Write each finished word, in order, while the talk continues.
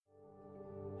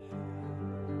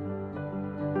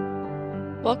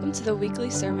Welcome to the weekly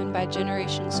sermon by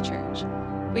Generations Church.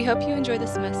 We hope you enjoy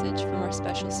this message from our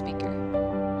special speaker.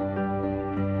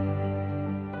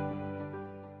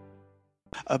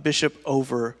 Bishop,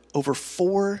 over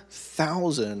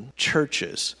 4,000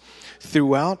 churches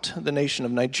throughout the nation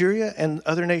of Nigeria and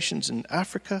other nations in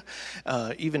Africa,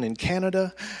 even in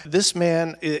Canada. This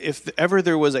man, if ever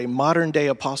there was a modern-day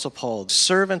Apostle Paul,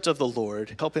 servant of the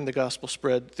Lord, helping the gospel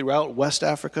spread throughout West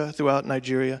Africa, throughout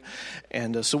Nigeria.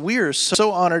 And so we are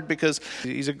so honored because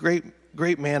he's a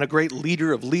great man, a great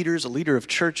leader of leaders, a leader of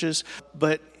churches,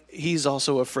 but he's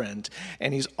also a friend,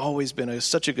 and he's always been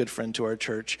such a good friend to our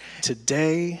church.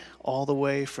 Today, all the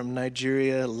way from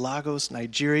Nigeria, Lagos,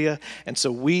 Nigeria, and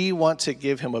so we want to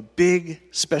give him a big,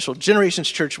 special Generations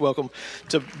Church welcome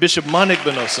to Bishop Monik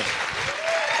Bonoso.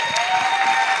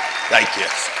 Thank you.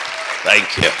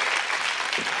 Thank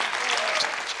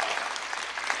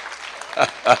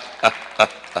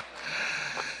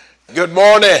you. Good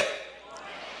morning.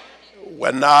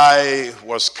 When I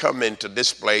was coming to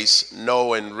this place,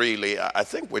 knowing really, I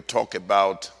think we talked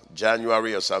about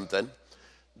January or something,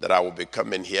 that I will be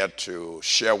coming here to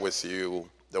share with you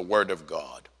the Word of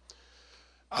God.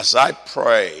 As I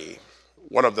pray,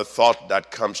 one of the thoughts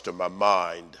that comes to my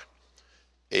mind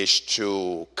is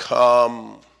to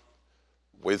come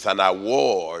with an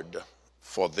award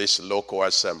for this local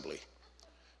assembly.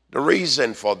 The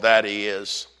reason for that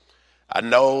is, I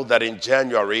know that in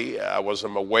January, I was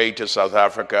on my way to South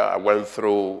Africa. I went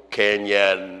through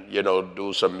Kenya and,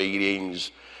 do some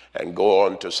meetings and go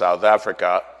on to South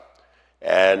Africa.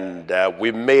 And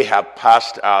we may have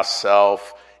passed ourselves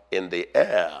in the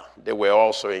air. They were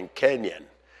also in Kenyan.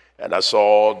 And I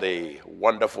saw the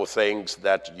wonderful things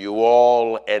that you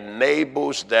all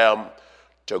enables them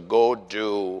to go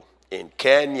do in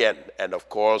Kenya and, of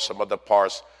course, some other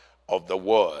parts of the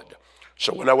world.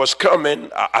 So when I was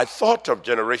coming, I thought of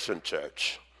Generation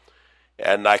Church.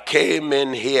 And I came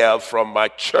in here from my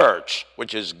church,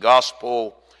 which is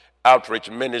Gospel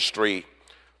Outreach Ministry,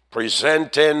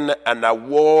 presenting an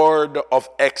award of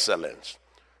excellence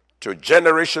to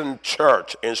Generation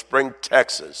Church in Spring,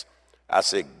 Texas,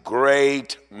 as a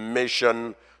great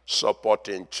mission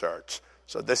supporting church.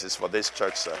 So this is for this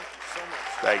church, sir.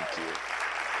 Thank you.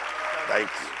 Thank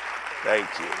you.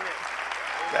 Thank you.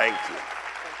 Thank you.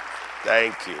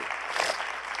 Thank you.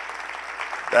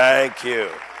 Thank you.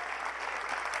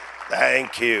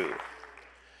 Thank you.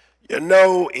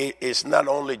 It's not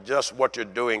only just what you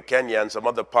do in Kenya and some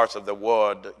other parts of the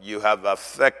world. You have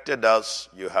affected us.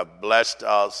 You have blessed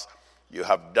us. You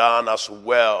have done us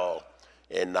well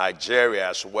in Nigeria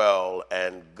as well.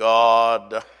 And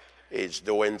God is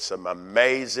doing some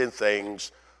amazing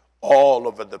things all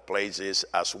over the places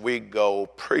as we go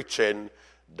preaching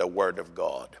the Word of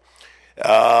God.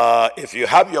 If you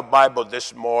have your Bible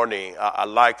this morning, I'd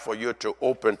like for you to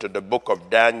open to the book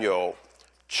of Daniel,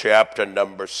 chapter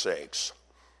number 6.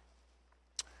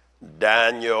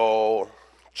 Daniel,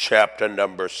 chapter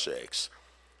number 6.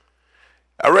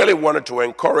 I really wanted to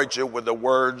encourage you with the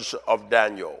words of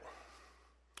Daniel.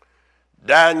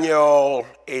 Daniel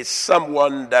is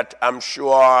someone that I'm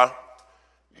sure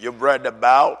you've read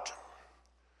about,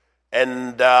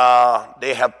 and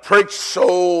they have preached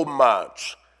so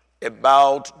much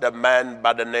about the man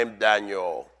by the name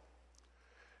Daniel.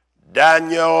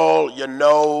 Daniel,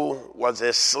 was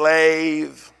a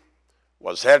slave,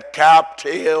 was held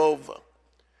captive,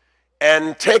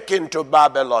 and taken to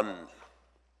Babylon.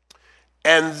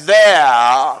 And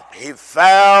there he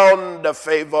found the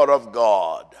favor of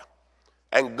God,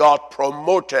 and God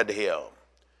promoted him.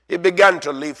 He began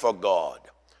to live for God.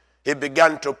 He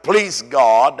began to please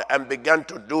God and began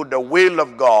to do the will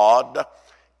of God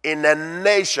in a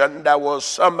nation that was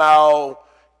somehow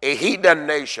a hidden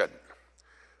nation.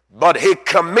 But he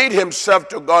committed himself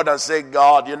to God and said,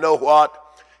 God, you know what?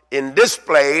 In this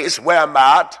place where I'm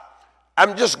at,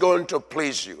 I'm just going to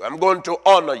please you. I'm going to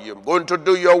honor you. I'm going to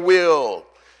do your will.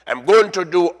 I'm going to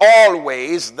do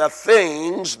always the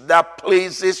things that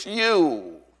pleases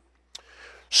you.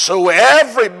 So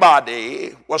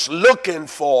everybody was looking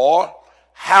for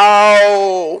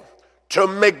how to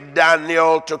make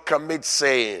Daniel to commit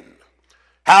sin.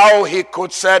 How he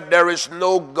could say there is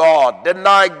no God,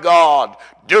 deny God,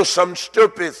 do some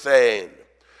stupid thing.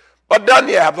 But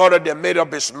Daniel have already made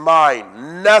up his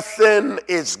mind. Nothing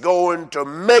is going to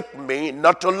make me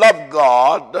not to love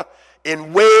God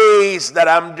in ways that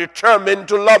I'm determined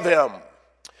to love him.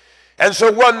 And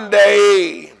so one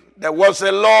day there was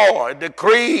a law, a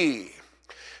decree,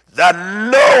 that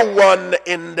no one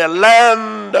in the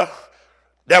land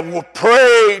that will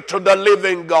pray to the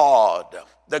living God,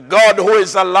 the God who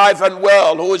is alive and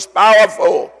well, who is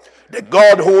powerful, the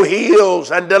God who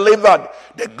heals and delivers,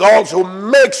 the God who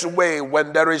makes way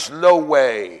when there is no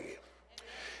way.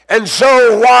 And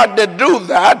so while they do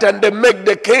that, and they make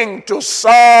the king to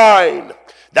sign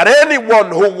that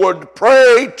anyone who would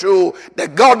pray to the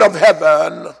God of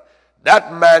heaven,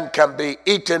 that man can be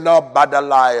eaten up by the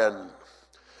lion.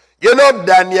 You know,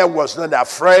 Daniel was not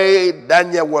afraid.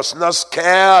 Daniel was not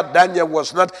scared. Daniel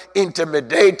was not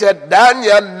intimidated.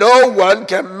 Daniel, no one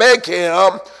can make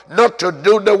him not to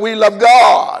do the will of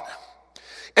God.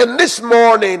 And this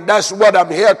morning, that's what I'm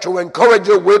here to encourage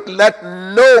you with. Let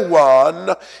no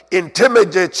one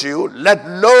intimidate you. Let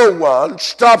no one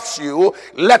stop you.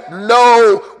 Let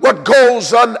no what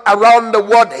goes on around the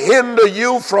world hinder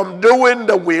you from doing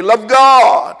the will of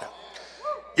God.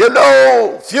 You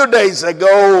know, a few days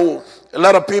ago, a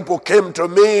lot of people came to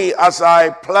me as I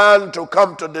planned to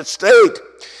come to the state.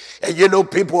 And you know,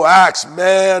 people ask,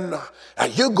 man, are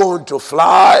you going to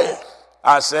fly?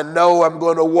 I said, no, I'm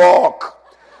going to walk.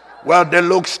 Well, they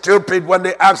look stupid when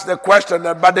they ask the question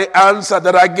about the answer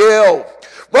that I give.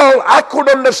 Well, I could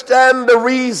understand the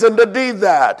reason they did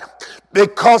that.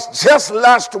 Because just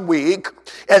last week,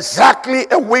 exactly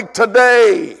a week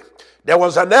today, there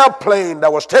was an airplane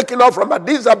that was taking off from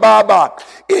Addis Ababa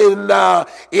in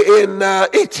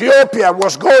Ethiopia,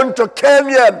 was going to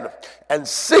Kenya. And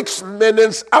 6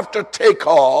 minutes after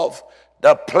takeoff,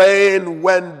 the plane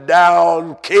went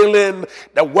down, killing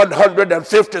the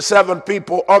 157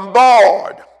 people on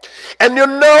board. And you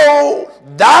know,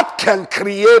 that can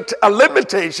create a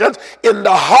limitation in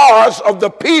the hearts of the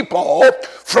people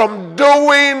from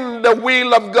doing the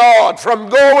will of God, from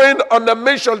going on the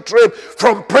mission trip,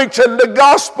 from preaching the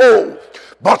gospel.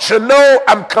 But you know,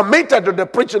 I'm committed to the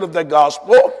preaching of the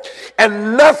gospel,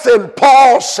 and nothing,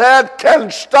 Paul said,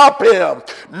 can stop him.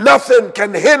 Nothing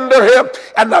can hinder him.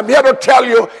 And I'm here to tell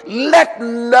you, let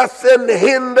nothing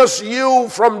hinder you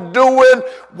from doing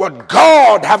what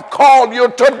God have called you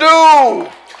to do.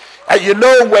 And you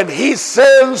know, when he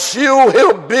sends you,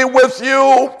 he'll be with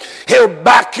you, he'll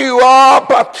back you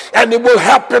up, and he will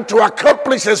help you to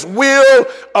accomplish his will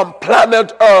on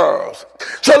planet Earth.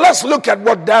 So let's look at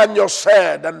what Daniel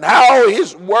said and how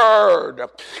his word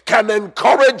can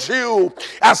encourage you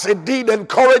as it did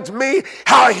encourage me,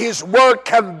 how his word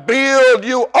can build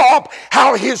you up,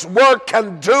 how his word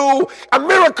can do a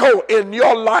miracle in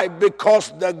your life,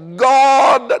 because the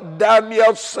God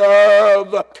Daniel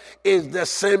served is the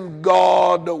same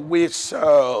God we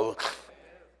serve.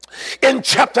 In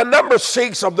chapter number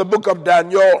 6 of the book of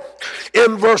Daniel,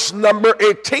 in verse number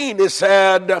 18, it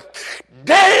said,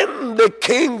 then the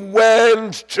king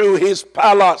went to his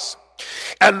palace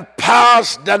and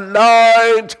passed the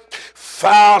night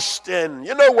fasting.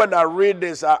 You know, when I read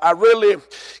this, I really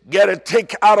get a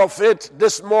take out of it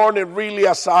this morning, really,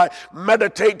 as I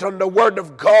meditate on the word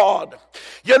of God.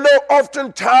 You know,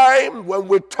 oftentimes when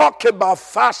we talk about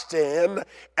fasting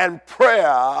and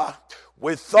prayer,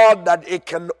 we thought that it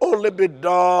can only be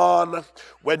done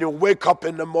when you wake up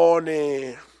in the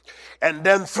morning. And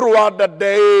then throughout the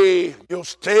day, you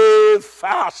stay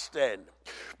fasting.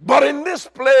 But in this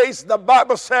place, the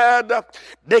Bible said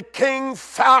the king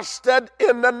fasted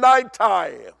in the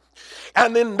nighttime.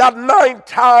 And in that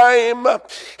nighttime,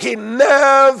 he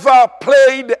never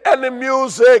played any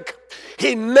music.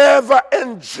 He never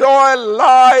enjoyed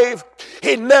life.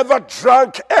 He never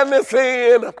drank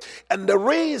anything. And the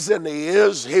reason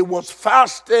is he was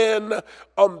fasting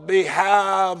on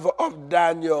behalf of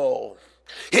Daniel.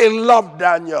 He loved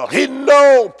Daniel. He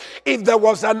knew if there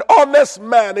was an honest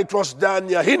man, it was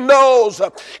Daniel. He knows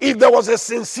if there was a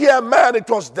sincere man, it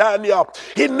was Daniel.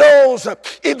 He knows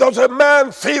if there was a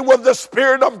man filled with the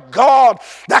Spirit of God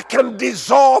that can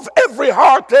dissolve every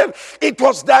heart, and it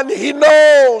was Daniel. He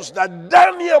knows that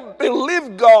Daniel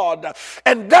believed God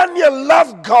and Daniel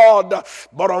loved God,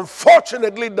 but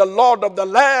unfortunately the Lord of the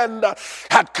land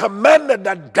had commanded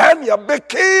that Daniel be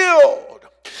killed.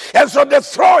 And so they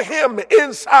throw him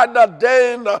inside the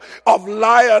den of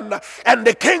lion, and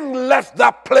the king left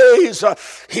that place.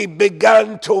 He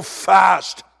began to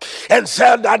fast and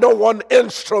said, I don't want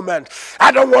instruments.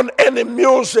 I don't want any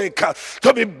music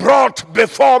to be brought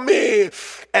before me.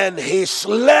 And he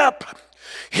slept,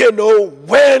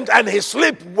 went, and his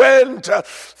sleep went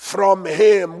from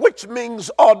him, which means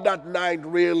all that night,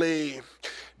 really,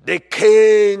 the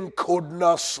king could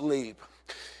not sleep.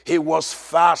 He was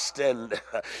fasting.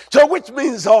 So which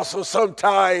means also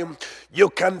sometimes you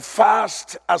can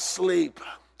fast asleep.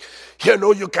 You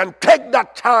know, you can take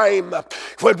that time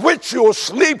with which you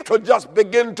sleep to just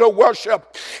begin to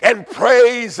worship and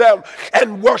praise Him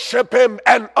and worship Him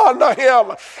and honor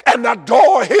Him and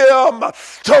adore Him.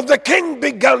 So the king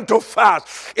began to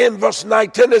fast. In verse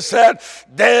 19 it said,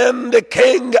 then the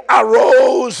king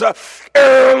arose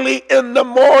early in the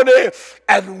morning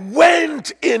and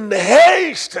went in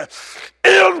haste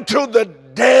into the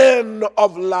den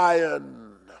of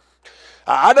lions.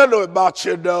 I don't know about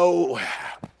you though.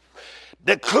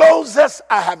 The closest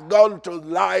I have gone to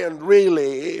lion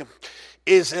really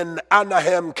is in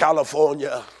Anaheim,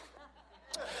 California.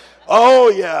 Oh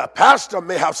yeah, Pastor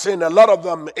may have seen a lot of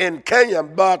them in Kenya,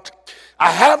 but I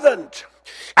haven't.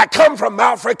 I come from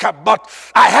Africa, but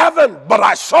I haven't. But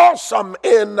I saw some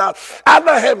in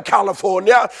Anaheim,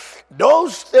 California.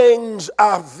 Those things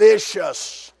are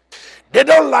vicious. They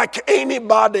don't like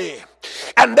anybody.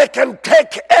 And they can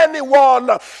take anyone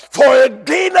for a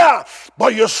dinner.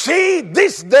 But you see,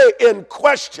 this day in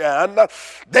question,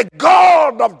 the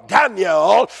God of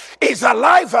Daniel is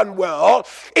alive and well.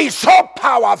 He's so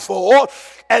powerful.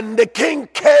 And the king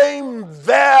came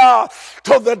there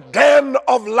to the den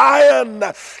of lion.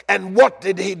 And what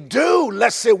did he do?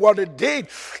 Let's see what he did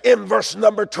in verse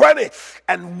number 20.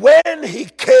 And when he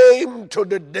came to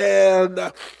the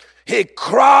den, he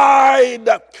cried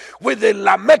with a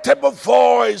lamentable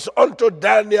voice unto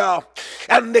Daniel.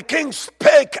 And the king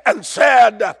spake and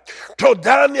said to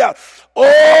Daniel,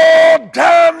 O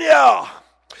Daniel,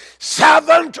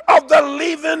 servant of the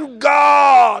living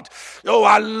God. Oh,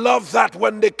 I love that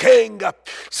when the king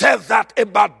says that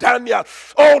about Daniel.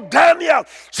 Oh, Daniel,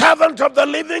 servant of the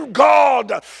living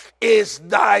God, is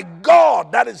thy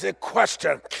God, that is a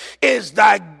question, is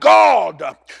thy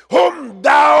God, whom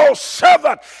thou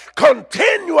servest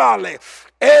continually,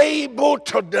 able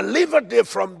to deliver thee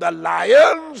from the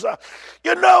lions?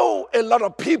 You know, a lot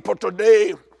of people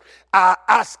today are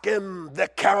asking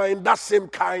that same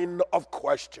kind of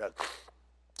question.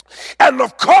 And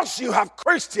of course you have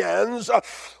Christians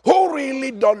who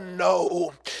really don't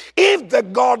know if the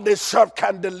God they serve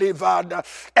can deliver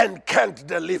and can't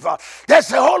deliver.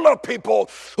 There's a whole lot of people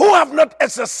who have not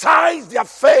exercised their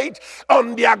faith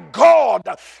on their God.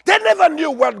 They never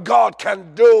knew what God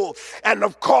can do. And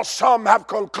of course some have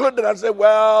concluded and said,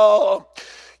 well,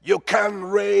 you can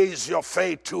raise your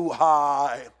faith too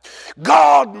high.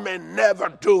 God may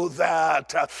never do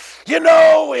that. You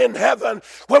know, in heaven,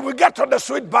 when we get to the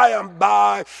sweet by and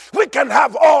by, we can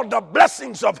have all the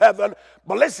blessings of heaven.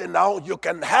 But listen now, you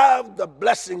can have the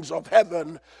blessings of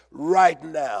heaven right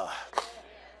now.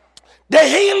 The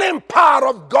healing power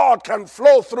of God can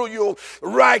flow through you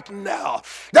right now.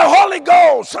 The Holy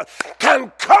Ghost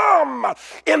can come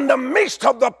in the midst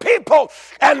of the people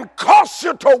and cause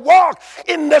you to walk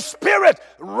in the Spirit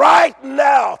right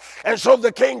now. And so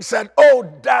the king said, oh,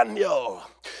 Daniel.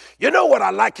 You know what I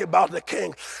like about the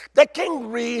king? The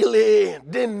king really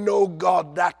didn't know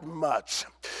God that much.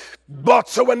 But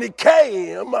so when he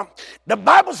came, the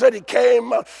Bible said he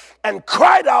came and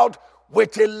cried out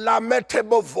with a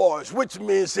lamentable voice, which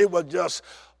means he was just,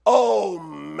 oh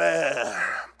man,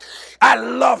 I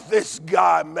love this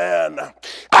guy, man.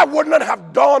 I would not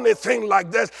have done a thing like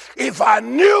this if I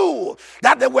knew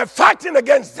that they were fighting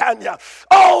against Daniel.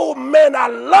 Oh man, I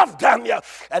love Daniel.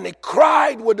 And he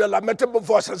cried with a lamentable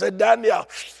voice and said, Daniel,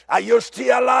 are you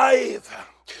still alive?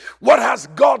 What has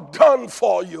God done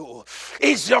for you?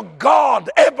 Is your God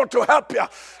able to help you?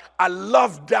 I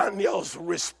love Daniel's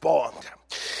response.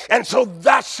 And so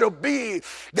that should be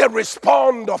the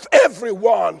response of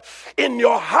everyone in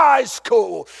your high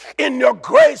school, in your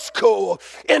grade school,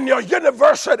 in your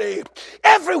university,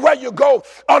 everywhere you go,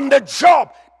 on the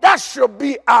job. That should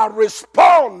be our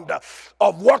response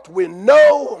of what we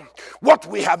know, what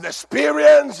we have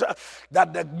experienced,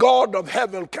 that the God of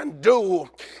heaven can do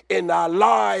in our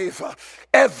life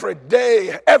every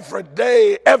day, every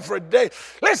day, every day.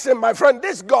 Listen, my friend,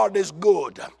 this God is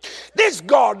good. This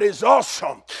God is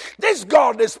awesome. This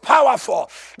God is powerful.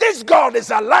 This God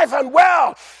is alive and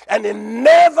well, and He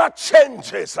never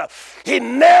changes. He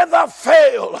never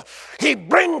fails. He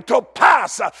brings to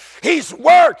pass His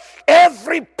word.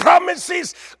 Every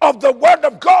promises of the word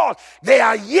of God, they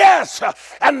are yes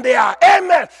and they are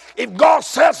amen. If God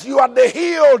says you are the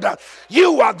healed,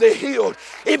 you are the healed.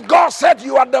 If God said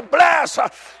you are the blessed,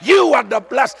 you are the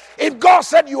blessed. If God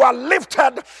said you are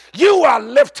lifted, you are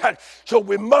lifted. So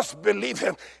we must believe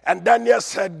Him. And Daniel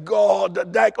said, God,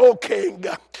 O king,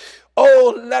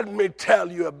 oh, let me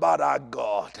tell you about our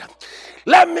God.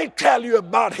 Let me tell you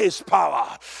about His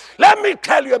power. Let me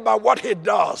tell you about what He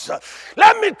does.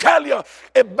 Let me tell you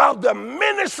about the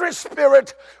ministry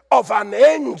spirit of an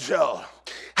angel,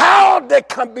 how they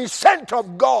can be sent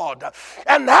of God,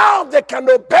 and how they can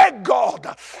obey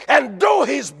God and do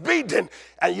his bidding.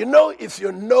 And you know, if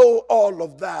you know all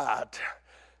of that,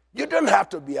 you don't have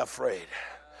to be afraid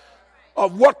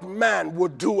of what man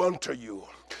would do unto you.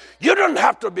 You don't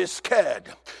have to be scared,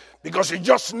 because you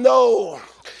just know,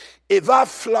 if I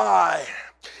fly,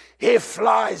 he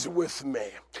flies with me.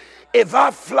 If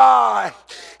I fly,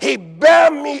 he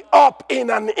bear me up in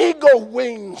an eagle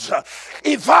wings.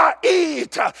 If I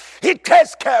eat, he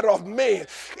takes care of me.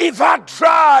 If I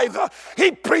drive,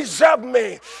 he preserve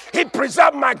me. He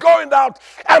preserve my going out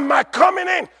and my coming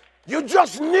in. You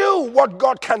just knew what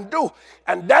God can do.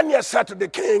 And Daniel said to the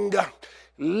king,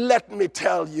 let me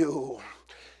tell you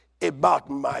about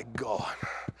my God.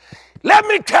 Let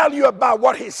me tell you about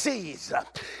what he sees.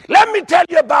 Let me tell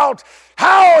you about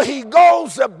how he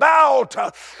goes about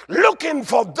looking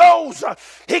for those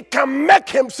he can make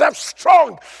himself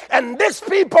strong. And these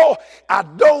people are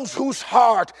those whose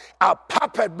heart are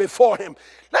puppet before him.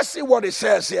 Let's see what it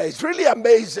says here. It's really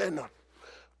amazing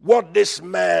what this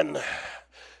man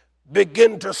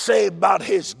began to say about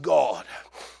his God.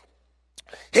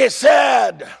 He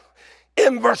said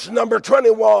in verse number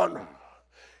 21,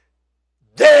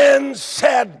 then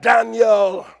said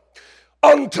Daniel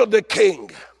unto the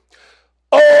king,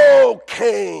 O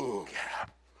king,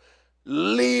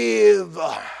 live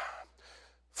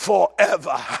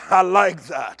forever. I like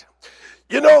that.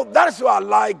 You know, that's why I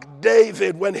like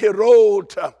David when he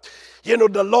wrote,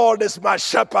 the Lord is my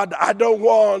shepherd, I don't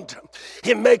want.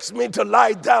 He makes me to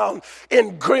lie down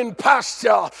in green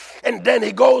pasture. And then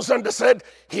he goes on to say,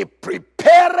 he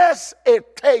prepareth a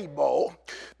table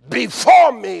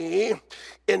before me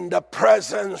in the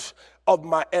presence of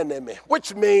my enemy.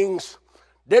 Which means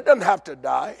they don't have to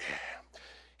die.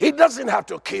 He doesn't have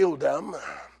to kill them,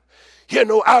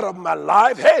 out of my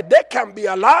life. Hey, they can be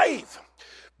alive,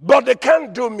 but they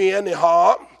can't do me any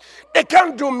harm. They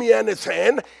can't do me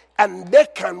anything. And they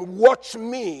can watch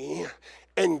me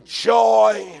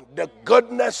enjoy the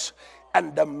goodness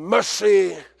and the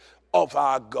mercy of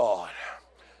our God.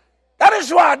 That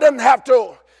is why I don't have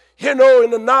to, in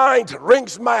the night,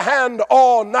 wrings my hand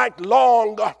all night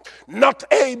long, not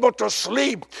able to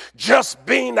sleep, just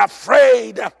being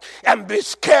afraid and be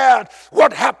scared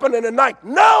what happened in the night.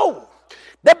 No!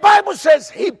 The Bible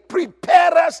says he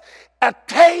prepares a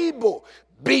table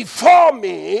before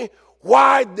me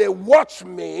while they watch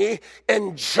me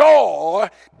enjoy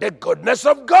the goodness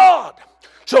of God.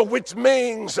 So which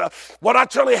means what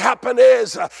actually happened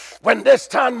is when they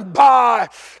stand by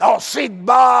or sit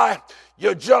by,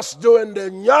 you're just doing the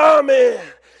yummy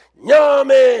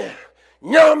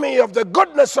of the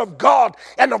goodness of God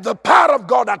and of the power of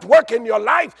God at work in your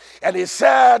life. And he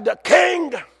said,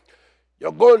 King,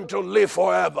 you're going to live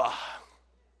forever.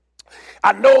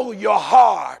 I know your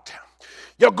heart.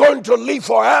 You're going to live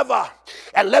forever.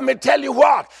 And let me tell you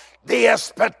what, the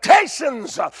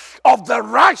expectations of the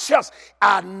righteous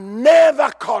are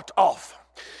never cut off.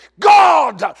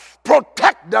 God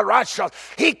protect the righteous.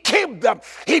 He keep them.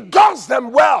 He does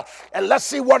them well. And let's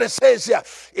see what it says here.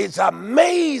 It's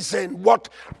amazing what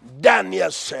Daniel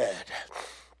said.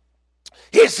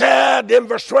 He said in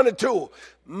verse 22,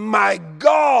 my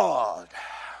God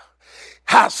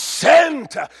has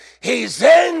sent his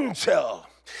angel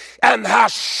and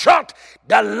has shut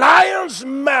the lion's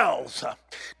mouth,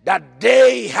 that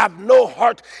they have no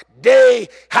hurt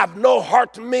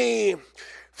me.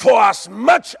 For as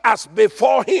much as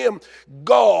before him,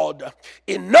 God,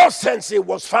 in no sense it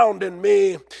was found in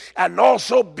me, and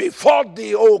also before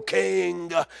thee, O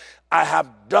king, I have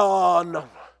done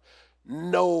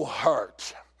no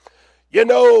hurt.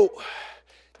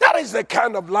 That is the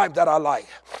kind of life that I like.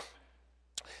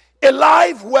 A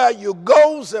life where you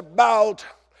goes about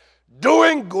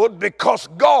doing good because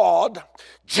God,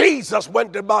 Jesus,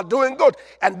 went about doing good.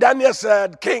 And Daniel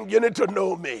said, King, you need to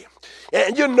know me.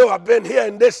 And I've been here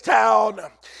in this town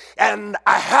and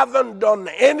I haven't done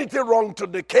anything wrong to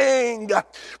the king.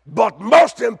 But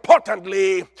most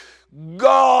importantly,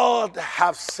 God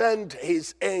has sent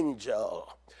his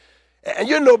angel. And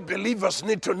believers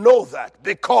need to know that,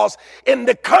 because in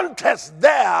the context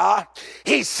there,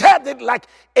 he said it like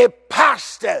a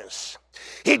past tense.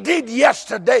 He did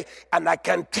yesterday, and I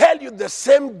can tell you the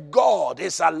same God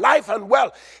is alive and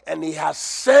well, and he has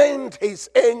sent his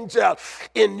angel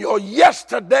in your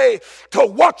yesterday to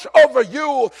watch over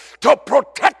you, to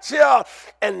protect you,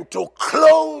 and to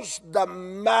close the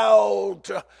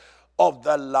mouth of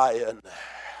the lion.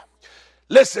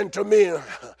 Listen to me.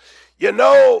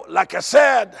 Like I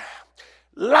said,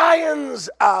 lions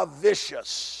are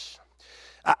vicious.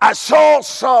 I saw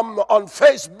some on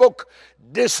Facebook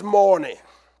this morning.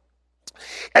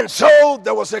 And so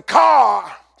there was a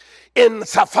car in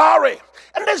safari,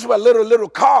 and these were little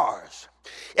cars.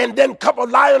 And then a couple of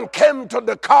lions came to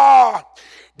the car.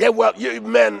 They were,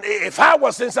 man, if I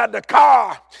was inside the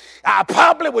car, I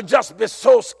probably would just be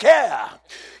so scared.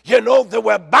 They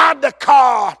were by the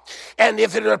car, and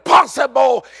if it was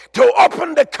possible to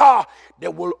open the car, they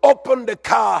will open the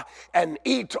car and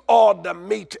eat all the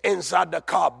meat inside the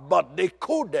car, but they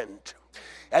couldn't.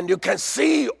 And you can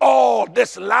see all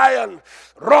this lion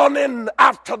running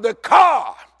after the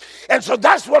car. And so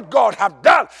that's what God have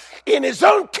done. In his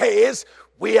own case,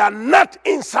 we are not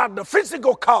inside the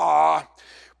physical car,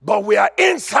 but we are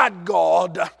inside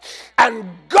God. And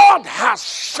God has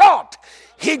shut.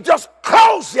 He just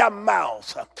closed your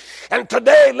mouth. And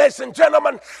today, ladies and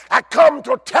gentlemen, I come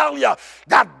to tell you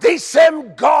that this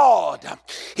same God,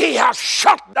 he has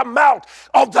shut the mouth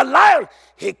of the lion.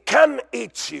 He can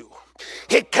eat you.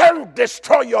 He can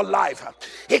destroy your life.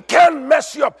 He can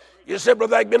mess you up. You say,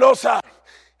 Brother Egbinosa,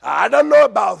 I don't know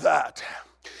about that.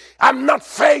 I'm not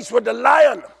faced with the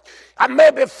lion. I may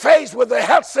be faced with a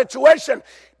health situation.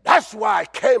 That's why I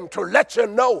came to let you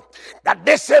know that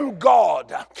this same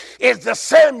God is the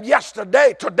same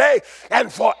yesterday, today,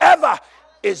 and forever.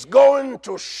 Is going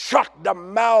to shut the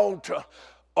mouth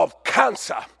of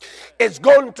cancer. It's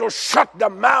going to shut the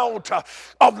mouth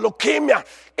of leukemia.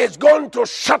 It's going to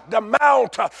shut the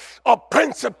mouth of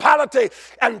principality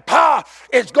and power.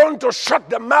 It's going to shut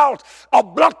the mouth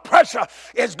of blood pressure.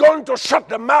 It's going to shut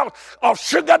the mouth of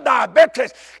sugar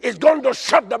diabetes. It's going to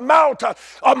shut the mouth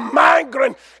of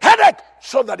migraine headache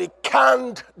so that it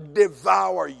can't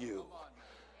devour you.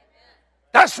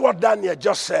 That's what Daniel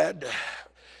just said.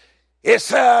 He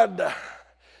said,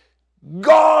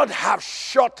 God have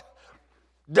shut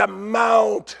the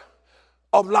mouth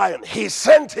of lion. He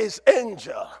sent his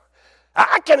angel.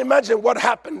 I can imagine what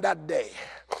happened that day.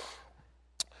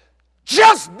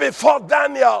 Just before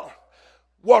Daniel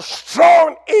was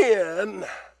thrown in,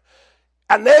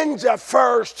 an angel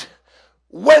first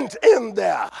went in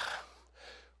there,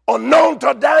 unknown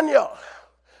to Daniel.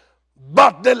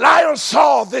 But the lion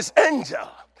saw this angel.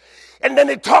 And then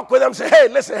he talked with him and said, hey,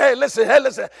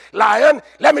 listen, lion,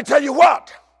 let me tell you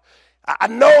what. I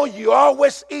know you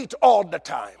always eat all the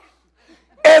time.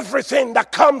 Everything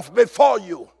that comes before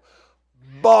you.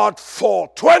 But for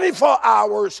 24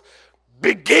 hours,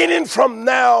 beginning from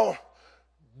now,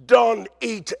 don't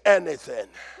eat anything.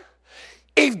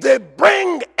 If they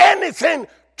bring anything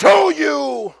to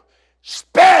you,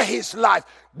 spare his life.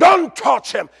 Don't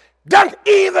touch him. Don't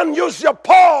even use your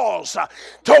paws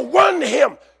to warn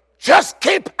him. Just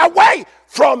keep away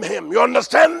from him. You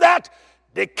understand that?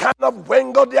 They kind of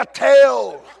wiggle their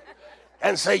tail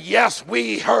and say, yes,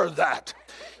 we heard that.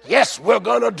 Yes, we're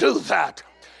going to do that.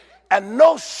 And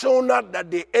no sooner that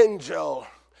the angel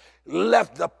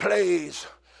left the place,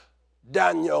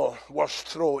 Daniel was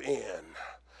thrown in.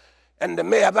 And they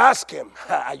may have asked him,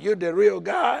 are you the real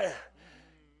guy?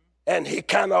 And he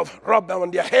kind of rubbed them on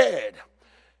their head.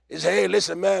 He said, hey,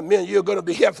 listen, man, me and you are going to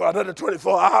be here for another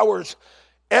 24 hours.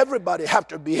 Everybody have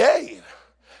to behave.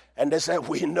 And they said,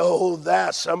 we know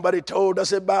that. Somebody told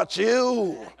us about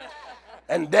you.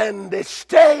 And then they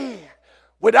stay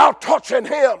without touching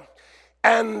him.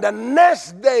 And the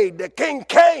next day, the king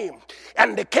came.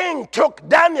 And the king took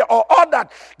Daniel, or ordered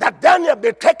that Daniel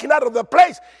be taken out of the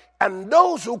place. And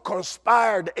those who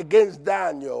conspired against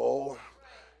Daniel,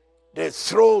 they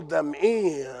threw them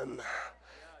in.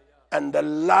 And the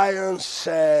lion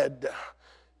said,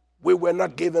 we were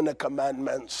not given the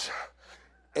commandments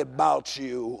about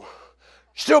you.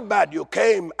 Still bad you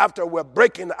came after we're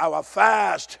breaking our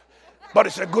fast, but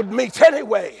it's a good meat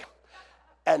anyway.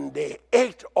 And they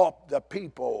ate up the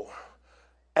people,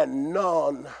 and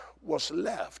none was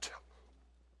left.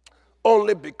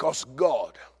 Only because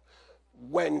God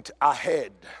went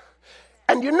ahead.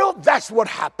 And you know that's what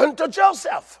happened to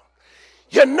Joseph.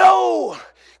 You know,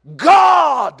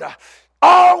 God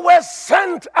always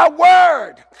sent a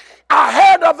word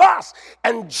ahead of us,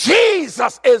 and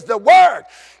Jesus is the word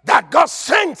that God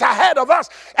sent ahead of us.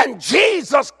 And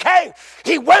Jesus came,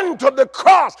 he went to the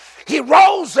cross, he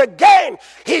rose again,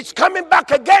 he's coming back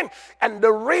again. And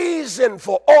the reason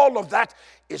for all of that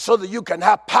is so that you can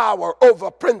have power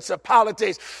over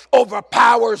principalities, over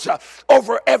powers,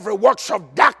 over every works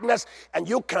of darkness, and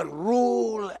you can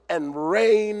rule and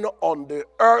reign on the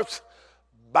earth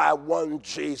by one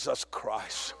Jesus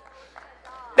Christ.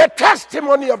 The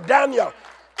testimony of Daniel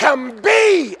can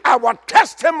be our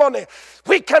testimony.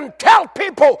 We can tell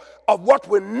people of what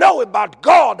we know about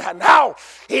God and how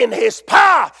in his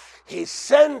power he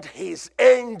sent his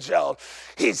angel.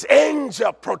 His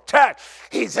angel protect.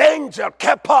 His angel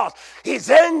kept us.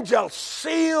 His angel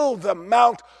sealed the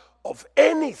mouth of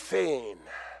anything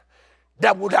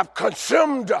that would have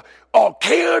consumed or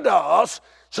killed us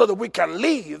so that we can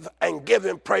live and give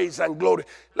him praise and glory.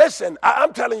 Listen,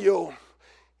 I'm telling you,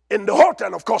 in the whole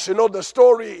time, of course, you know the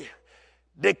story.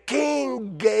 The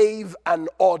king gave an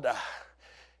order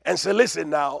and said, listen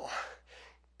now,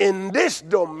 in this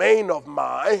domain of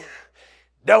mine,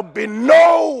 there'll be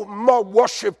no more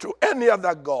worship to any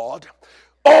other God.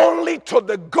 Only to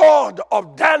the God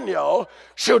of Daniel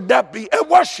should there be a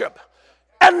worship.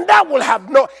 And that will have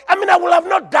I will have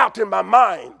no doubt in my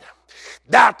mind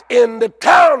that in the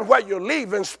town where you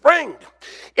live in Spring,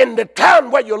 in the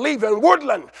town where you live in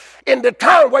Woodland, in the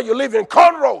town where you live in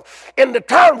Conroe, in the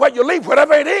town where you live,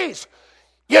 wherever it is,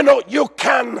 you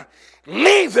can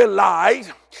live a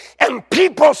life and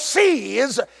people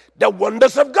sees the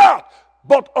wonders of God.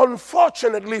 But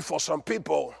unfortunately for some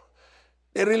people,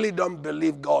 they really don't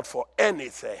believe God for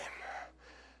anything.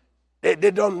 They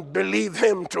don't believe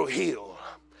him to heal.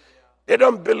 They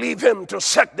don't believe him to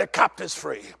set the captives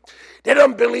free. They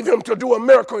don't believe him to do a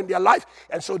miracle in their life.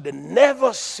 And so they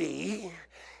never see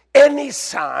any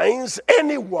signs,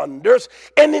 any wonders,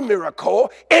 any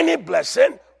miracle, any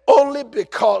blessing, only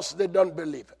because they don't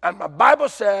believe. And my Bible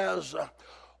says,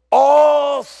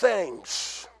 all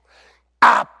things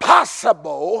are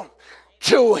possible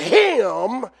to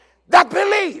him that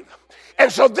believe.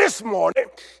 And so this morning,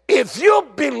 if you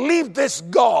believe this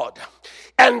God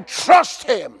and trust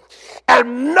him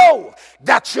and know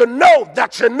that you know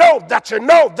that you know that you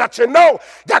know that you know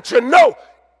that you know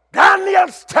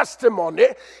Daniel's testimony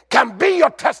can be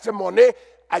your testimony,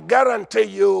 I guarantee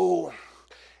you,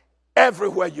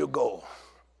 everywhere you go.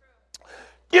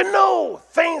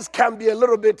 Things can be a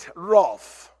little bit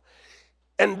rough.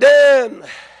 And then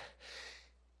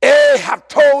have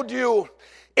told you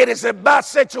it is a bad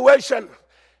situation,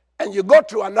 and you go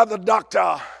to another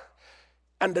doctor,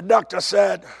 and the doctor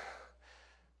said,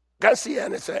 can't see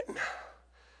anything.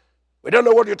 We don't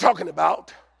know what you're talking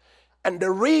about. And the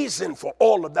reason for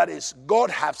all of that is God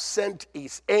has sent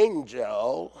his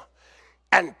angel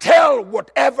and tell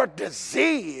whatever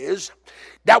disease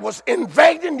that was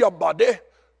invading your body,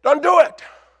 don't do it.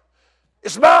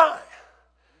 It's mine.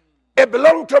 It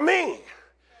belonged to me.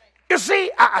 You see,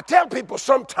 I tell people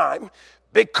sometimes,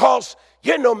 because,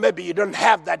 maybe you don't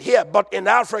have that here, but in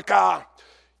Africa,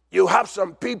 you have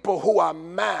some people who are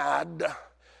mad.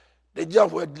 They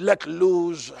just would let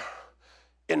loose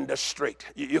in the street.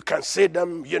 You can see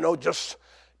them, just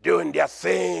doing their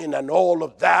thing and all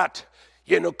of that,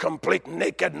 complete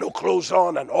naked, no clothes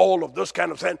on, and all of those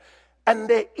kind of things. And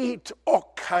they eat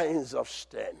all kinds of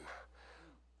stuff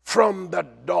from the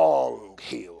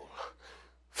dunghill,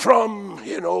 from,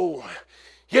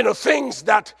 things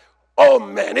that, oh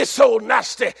man, it's so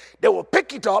nasty. They will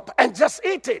pick it up and just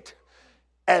eat it.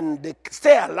 And they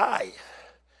stay alive.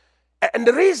 And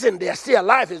the reason they are still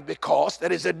alive is because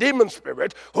there is a demon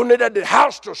spirit who needed the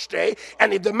house to stay.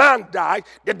 And if the man died,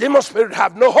 the demon spirit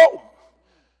have no home.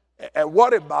 And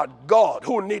what about God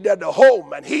who needed a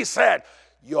home? And he said,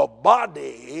 your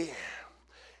body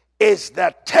is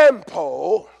the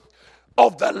temple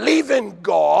of the living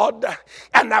God,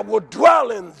 and I will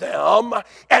dwell in them.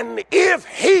 And if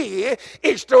he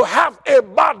is to have a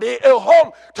body, a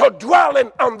home to dwell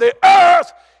in on the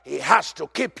earth, he has to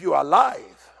keep you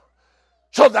alive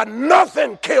so that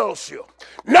nothing kills you,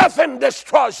 nothing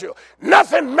destroys you,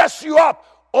 nothing messes you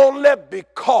up, only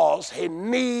because he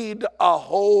need a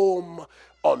home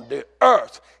on the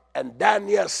earth. And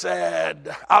Daniel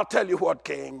said, I'll tell you what,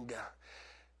 King,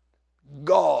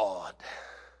 God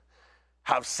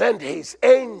have sent his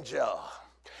angel,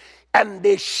 and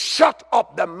they shut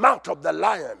up the mouth of the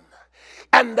lion.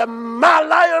 And the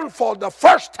lion, for the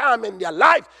first time in their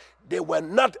life, they were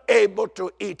not able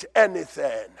to eat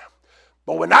anything.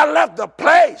 But when I left the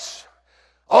place,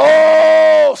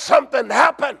 something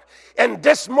happened. And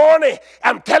this morning,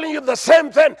 I'm telling you the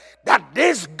same thing, that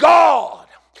this God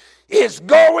is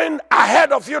going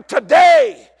ahead of you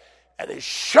today and is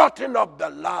shutting up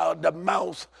the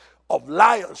mouth of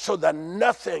lions so that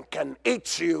nothing can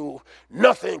eat you,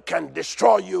 nothing can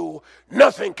destroy you,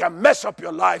 nothing can mess up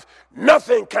your life,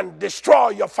 nothing can destroy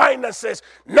your finances,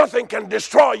 nothing can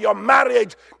destroy your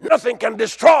marriage, nothing can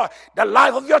destroy the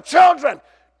life of your children.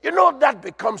 That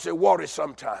becomes a worry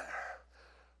sometimes.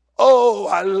 Oh,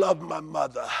 I love my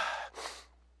mother.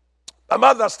 My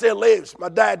mother still lives. My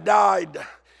dad died,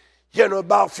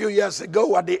 about a few years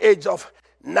ago at the age of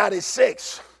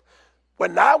 96,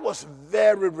 when I was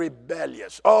very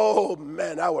rebellious. Oh,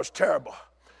 man, I was terrible.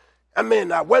 I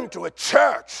mean, I went to a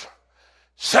church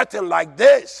setting like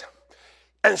this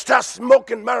and start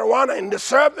smoking marijuana in the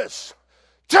service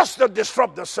just to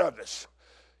disrupt the service.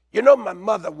 You know, my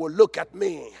mother would look at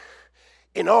me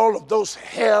in all of those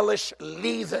hellish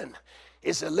leaving.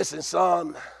 He said, listen,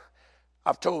 son,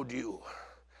 I've told you,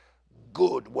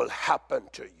 good will happen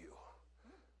to you.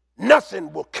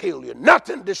 Nothing will kill you.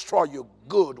 Nothing destroy you.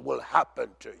 Good will happen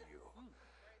to you.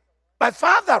 My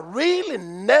father really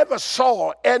never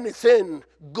saw anything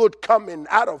good coming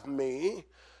out of me,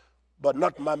 but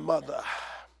not my mother.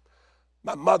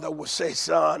 My mother would say,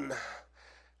 son,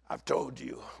 I've told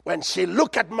you. When she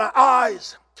looked at my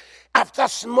eyes, after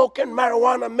smoking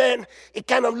marijuana, man, it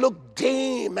kind of looked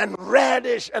dim and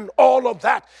reddish and all of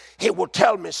that. He would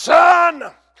tell me, son,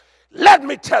 let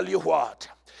me tell you what.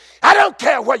 I don't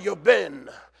care where you've been,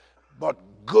 but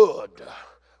good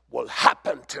will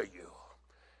happen to you.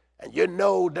 And you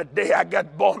know, the day I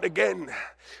got born again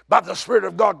by the Spirit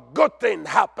of God, good thing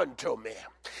happened to me.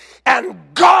 And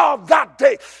God that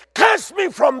day cursed me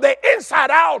from the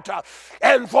inside out.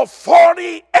 And for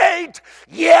 48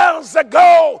 years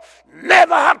ago,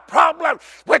 never had problem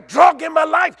with drug in my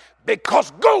life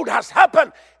because good has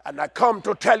happened. And I come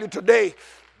to tell you today,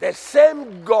 the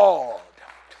same God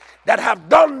that have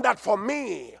done that for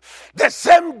me, the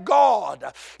same God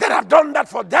that have done that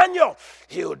for Daniel,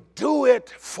 he'll do it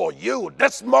for you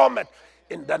this moment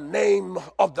in the name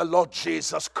of the Lord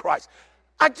Jesus Christ.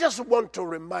 I just want to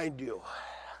remind you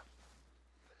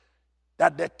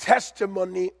that the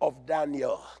testimony of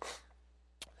Daniel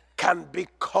can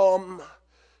become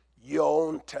your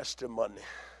own testimony.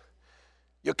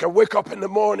 You can wake up in the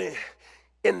morning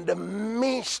in the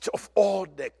midst of all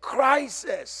the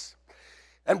crisis,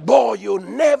 and boy, you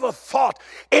never thought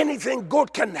anything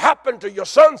good can happen to your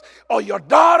sons or your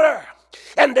daughter.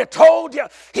 And they told you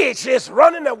he's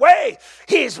running away.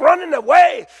 He's running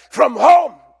away from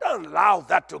home. Don't allow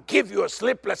that to give you a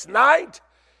sleepless night.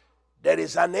 There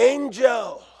is an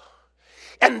angel.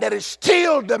 And there is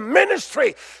still the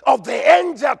ministry of the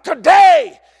angel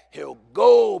today. He'll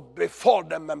go before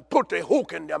them and put a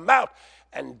hook in their mouth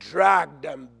and drag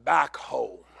them back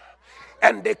home.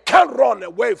 And they can't run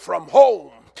away from home.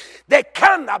 They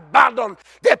can't abandon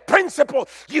the principle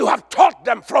you have taught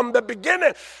them from the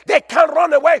beginning. They can't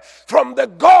run away from the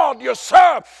God you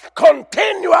serve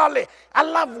continually. I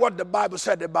love what the Bible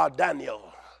said about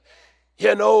Daniel.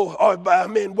 You know,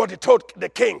 what he told the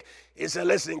king. He said,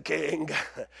 listen, king,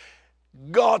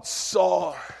 God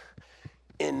saw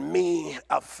in me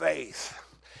a faith.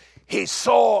 He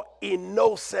saw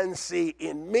innocency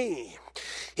in me.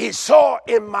 He saw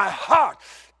in my heart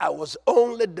I was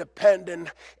only dependent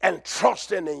and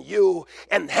trusting in you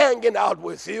and hanging out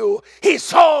with you. He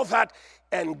saw that,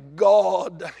 and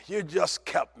God, you just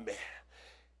kept me.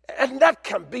 And that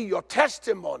can be your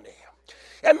testimony.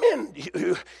 I mean,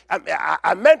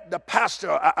 I met the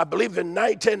pastor, I believe in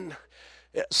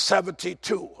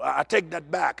 1972. I take that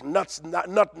back, not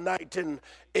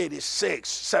 1986,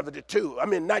 72. I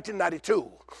mean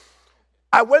 1992.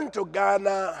 I went to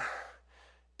Ghana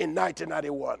in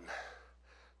 1991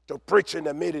 to preach in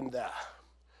a meeting there.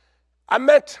 I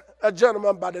met a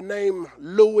gentleman by the name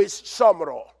Louis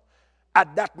Somro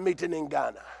at that meeting in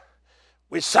Ghana.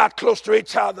 We sat close to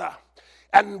each other,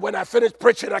 and when I finished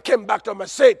preaching, I came back to my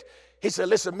seat. He said,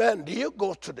 listen, man, do you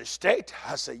go to the state?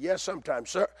 I said, yes,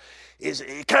 sometimes, sir.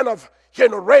 He kind of,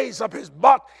 raised up his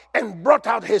butt and brought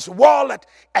out his wallet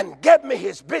and gave me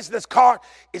his business card.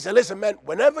 He said, listen, man,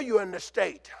 whenever you're in the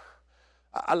state,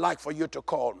 I'd like for you to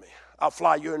call me. I'll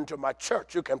fly you into my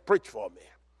church. You can preach for me.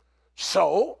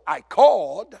 So I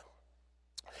called,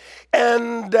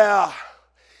 and I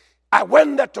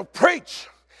went there to preach.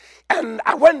 And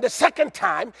I went the second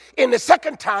time. In the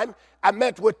second time, I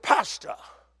met with pastor.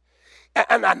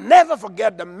 And I never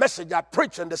forget the message I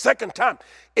preached in the second time.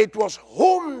 It was,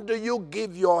 whom do you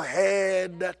give your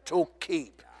head to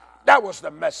keep? That was the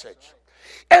message.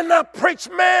 And I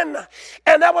preached, man,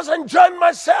 and I was enjoying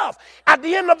myself. At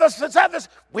the end of the service,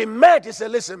 we met. He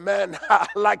said, listen, man, I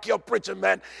like your preaching,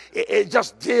 man. It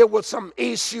just deal with some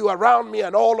issue around me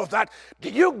and all of that. Do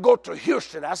you go to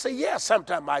Houston? I said, yeah,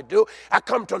 sometimes I do. I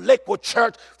come to Lakewood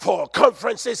Church for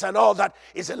conferences and all that.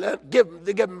 He said, give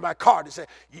me my card. He said,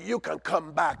 you can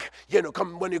come back.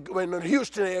 Come when you're in the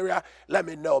Houston area, let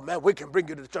me know, man. We can bring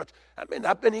you to the church. I mean,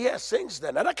 I've been here since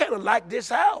then, and I kind of like this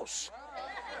house.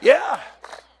 Yeah.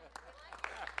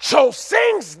 So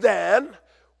since then,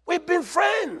 we've been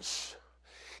friends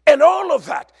and all of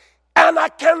that. And I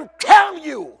can tell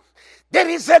you, there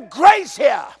is a grace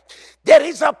here. There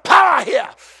is a power here.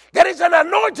 There is an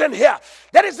anointing here.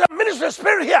 There is a ministry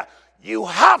spirit here. You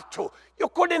have to. You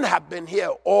couldn't have been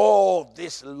here all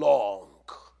this long.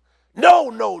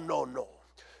 No.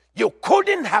 You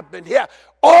couldn't have been here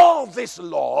all this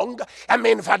long. I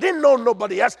mean, if I didn't know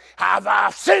nobody else,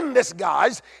 I've seen these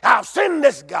guys. I've seen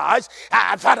these guys.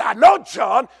 In fact, I know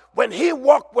John when he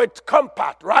walked with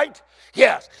Compact, right?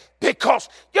 Yes, because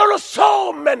you know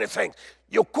so many things.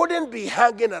 You couldn't be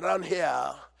hanging around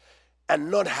here and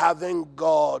not having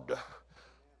God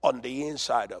on the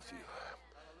inside of you.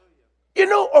 You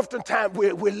know, oftentimes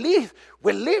we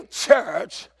leave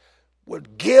church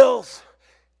with guilt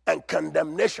and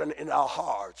condemnation in our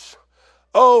hearts.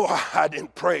 Oh, I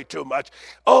didn't pray too much.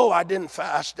 Oh, I didn't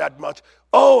fast that much.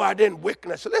 Oh, I didn't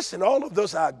witness. Listen, all of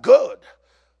those are good.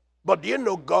 But you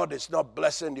know God is not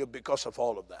blessing you because of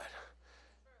all of that.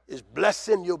 He's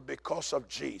blessing you because of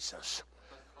Jesus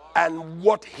and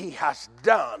what he has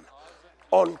done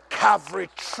on Calvary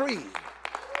tree.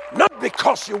 Not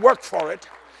because you worked for it.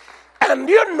 And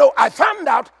you know, I found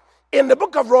out in the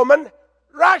book of Romans,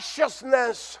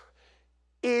 righteousness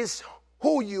is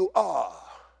who you are.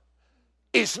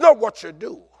 It's not what you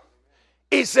do.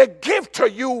 It's a gift to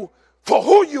you for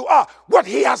who you are, what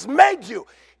he has made you.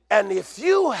 And if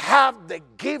you have the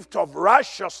gift of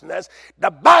righteousness,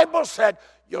 the Bible said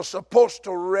you're supposed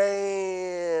to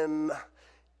reign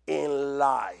in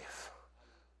life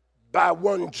by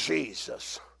one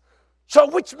Jesus. So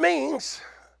which means,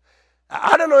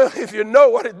 I don't know if you know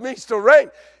what it means to reign.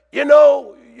 You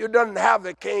know, you don't have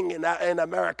a king in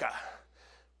America.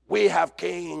 We have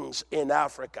kings in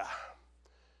Africa.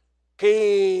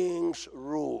 Kings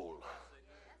rule.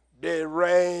 They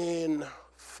reign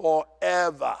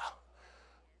forever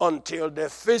until they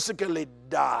physically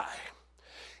die.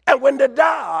 And when they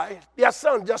die, their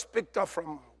son just picked up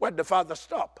from where the father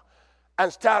stopped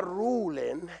and start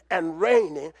ruling and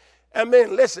reigning. I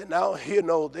mean, listen now, you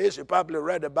know this, you probably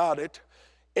read about it.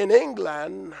 In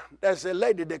England, there's a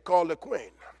lady they call the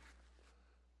Queen.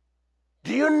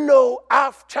 Do you know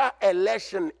after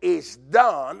election is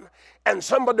done and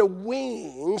somebody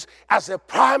wins as a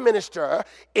prime minister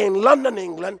in London,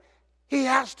 England, he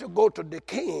has to go to the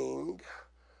king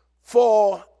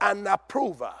for an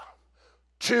approval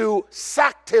to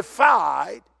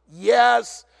sanctify,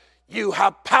 yes, you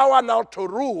have power now to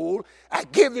rule. I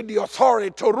give you the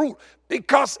authority to rule.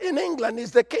 Because in England,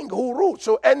 it's the king who rules.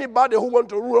 So anybody who wants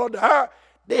to rule under her,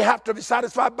 they have to be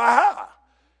satisfied by her.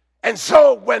 And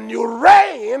so when you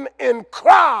reign in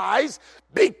Christ,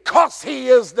 because he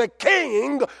is the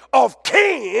King of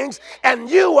kings, and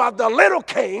you are the little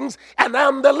kings, and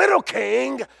I'm the little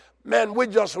king, man, we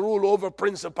just rule over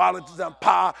principalities and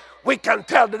power. We can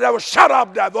tell the devil, shut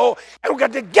up, devil, and we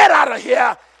got to get out of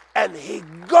here. And he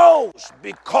goes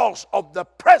because of the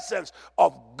presence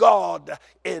of God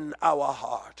in our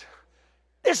heart.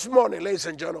 This morning, ladies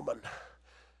and gentlemen,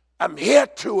 I'm here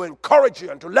to encourage you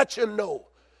and to let you know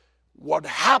what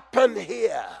happened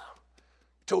here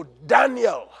to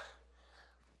Daniel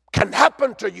can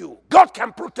happen to you. God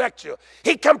can protect you.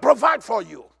 He can provide for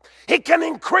you. He can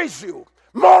increase you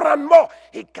more and more.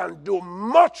 He can do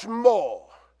much more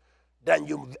than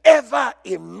you've ever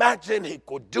imagined he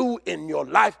could do in your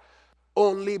life,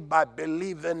 only by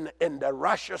believing in the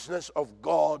righteousness of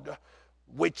God,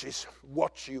 which is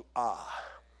what you are.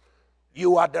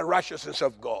 You are the righteousness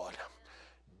of God.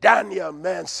 Daniel,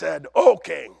 man, said, "O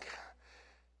king,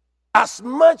 as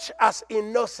much as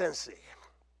innocency,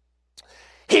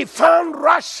 he found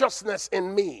righteousness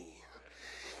in me."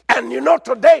 And you know,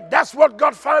 today, that's what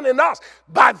God found in us.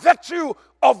 By virtue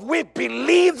of we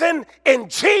believing in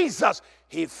Jesus,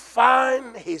 he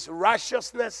found his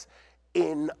righteousness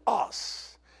in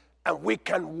us. And we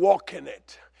can walk in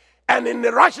it. And in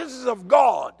the righteousness of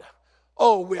God,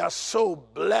 oh, we are so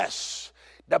blessed.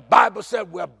 The Bible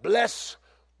said we're blessed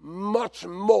much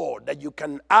more than you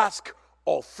can ask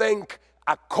or think,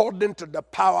 according to the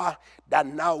power that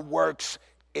now works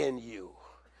in you.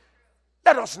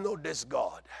 Let us know this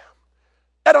God.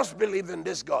 Let us believe in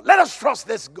this God. Let us trust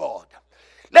this God.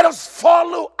 Let us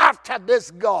follow after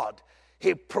this God.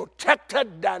 He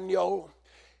protected Daniel.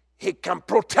 He can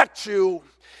protect you.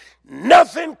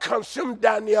 Nothing consumed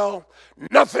Daniel.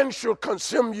 Nothing should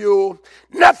consume you.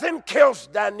 Nothing kills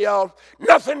Daniel.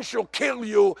 Nothing should kill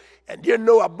you. And you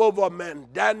know, above all men,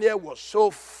 Daniel was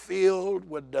so filled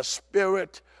with the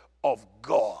Spirit of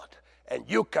God. And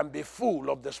you can be full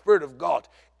of the Spirit of God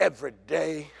every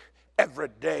day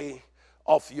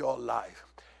of your life.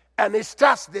 And it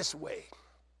starts this way.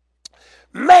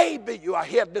 Maybe you are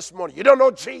here this morning. You don't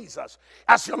know Jesus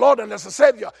as your Lord and as a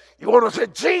Savior. You want to say,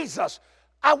 Jesus,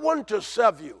 I want to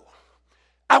serve you.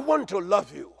 I want to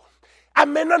love you. I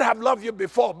may not have loved you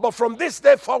before, but from this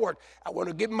day forward, I want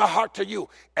to give my heart to you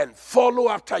and follow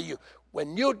after you.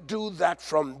 When you do that,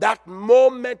 from that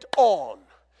moment on,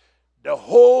 the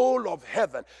whole of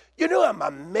heaven. You know, I'm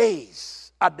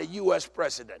amazed at the U.S.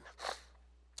 president,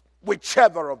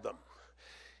 whichever of them.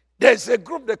 There's a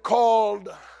group they called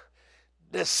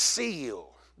the SEAL,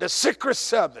 the Secret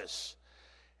Service,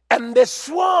 and they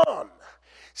sworn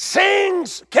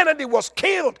since Kennedy was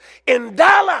killed in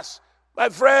Dallas, my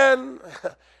friend,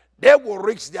 they will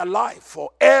risk their life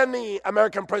for any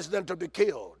American president to be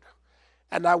killed.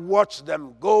 And I watched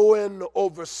them going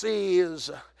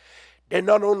overseas. They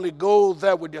not only go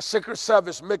there with the Secret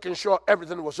Service making sure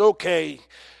everything was okay,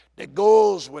 that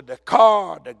goes with the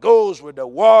car, that goes with the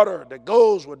water, that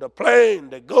goes with the plane,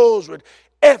 that goes with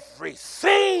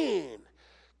everything,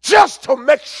 just to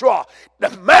make sure the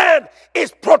man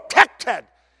is protected.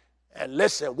 And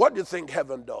listen, what do you think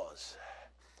heaven does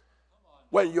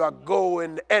when you are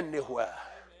going anywhere?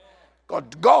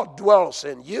 God dwells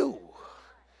in you.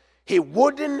 He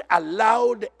wouldn't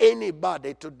allow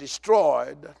anybody to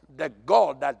destroy the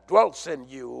God that dwells in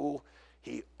you.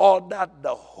 He ordered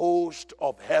the host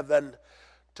of heaven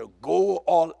to go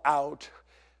all out,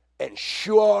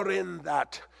 ensuring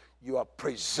that you are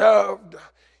preserved,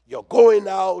 you're going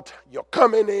out, you're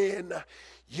coming in,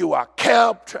 you are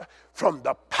kept from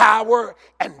the power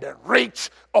and the reach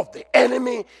of the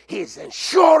enemy. He is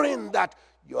ensuring that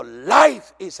your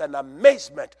life is an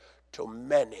amazement to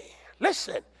many.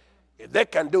 Listen, if they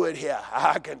can do it here,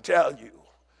 I can tell you.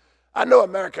 I know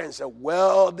America is a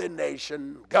wealthy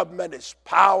nation. Government is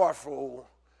powerful,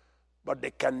 but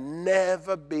they can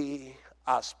never be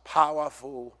as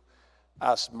powerful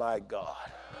as my God.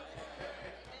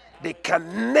 They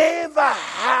can never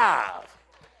have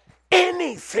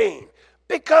anything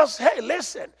because, hey,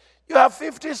 listen, you have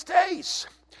 50 states.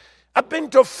 I've been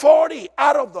to 40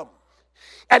 out of them.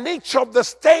 And each of the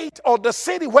state or the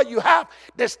city where you have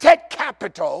the state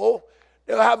capital,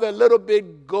 they'll have a little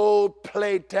bit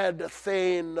gold-plated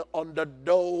thing on the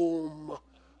dome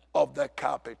of the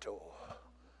Capitol.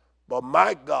 But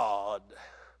my God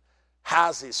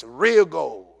has his real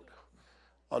gold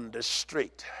on the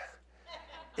street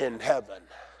in heaven.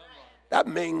 That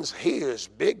means he is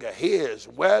bigger, he is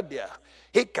wealthier.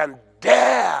 He can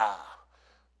dare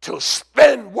to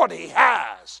spend what he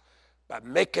has by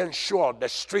making sure the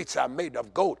streets are made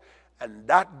of gold. And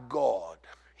that God,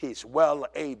 he's well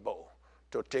able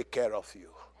to take care of you.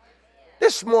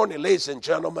 This morning, ladies and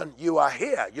gentlemen, you are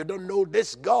here. You don't know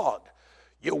this God.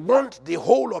 You want the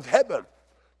whole of heaven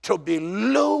to be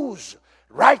loose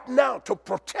right now to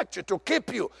protect you, to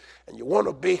keep you. And you want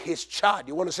to be his child.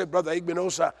 You want to say, Brother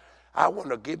Igbinosa, I want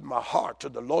to give my heart to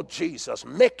the Lord Jesus,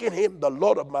 making him the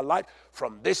Lord of my life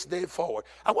from this day forward.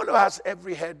 I want to ask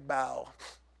every head bow,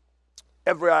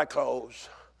 every eye closed.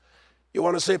 You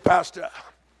want to say, Pastor,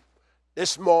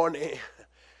 this morning,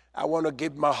 I want to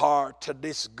give my heart to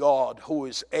this God who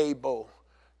is able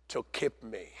to keep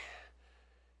me.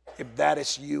 If that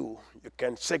is you, you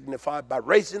can signify by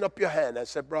raising up your hand and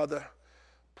say, Brother,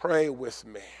 pray with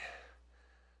me.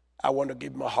 I want to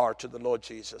give my heart to the Lord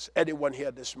Jesus. Anyone here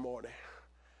this morning,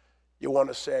 you want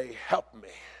to say, help me.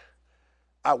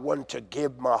 I want to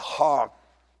give my heart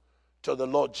to the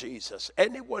Lord Jesus.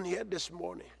 Anyone here this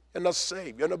morning, you're not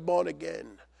saved, you're not born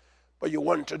again, but you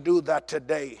want to do that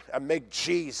today and make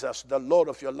Jesus the Lord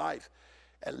of your life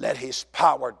and let his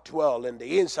power dwell in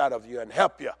the inside of you and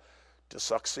help you to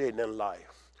succeed in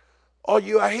life. Or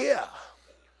you are here.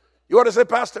 You want to say,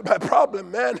 Pastor, my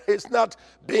problem, man, is not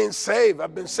being saved.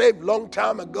 I've been saved a long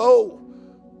time ago.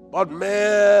 But,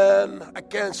 man, I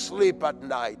can't sleep at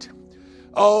night.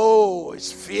 Oh,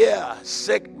 it's fear,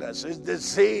 sickness, it's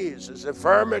disease, it's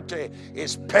infirmity,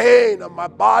 it's pain on my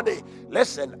body.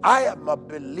 Listen, I am a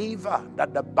believer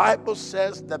that the Bible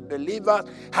says the believer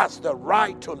has the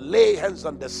right to lay hands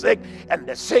on the sick, and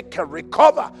the sick can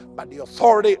recover by the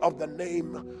authority of the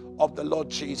name of the Lord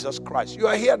Jesus Christ. You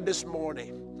are here this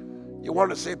morning. You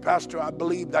want to say, Pastor, I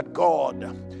believe that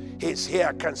God is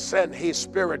here, can send his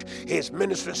spirit, his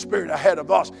ministering spirit ahead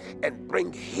of us and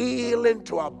bring healing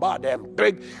to our body and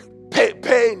bring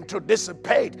pain to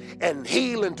dissipate and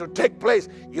healing to take place.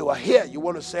 You are here. You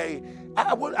want to say,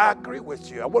 I agree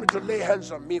with you. I want you to lay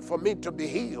hands on me for me to be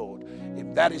healed.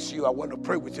 If that is you, I want to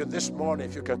pray with you this morning.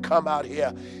 If you can come out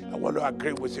here, I want to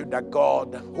agree with you that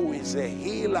God, who is a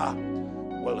healer,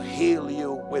 will heal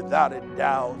you without a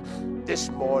doubt this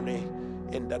morning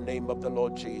in the name of the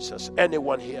Lord Jesus.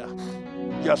 Anyone here,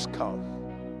 just come.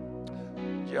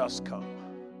 Just come.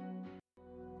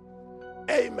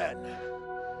 Amen.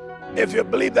 If you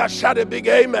believe that, shout a big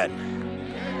amen.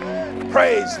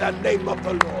 Praise the name of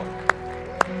the Lord.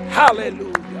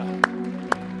 Hallelujah.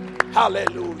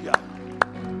 Hallelujah.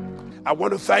 I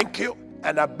want to thank you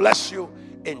and I bless you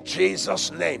in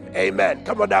Jesus' name. Amen.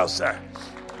 Come on down, sir.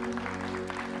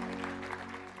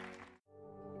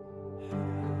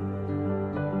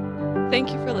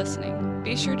 Thank you for listening.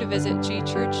 Be sure to visit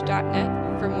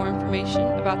gchurch.net for more information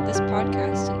about this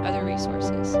podcast and other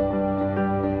resources.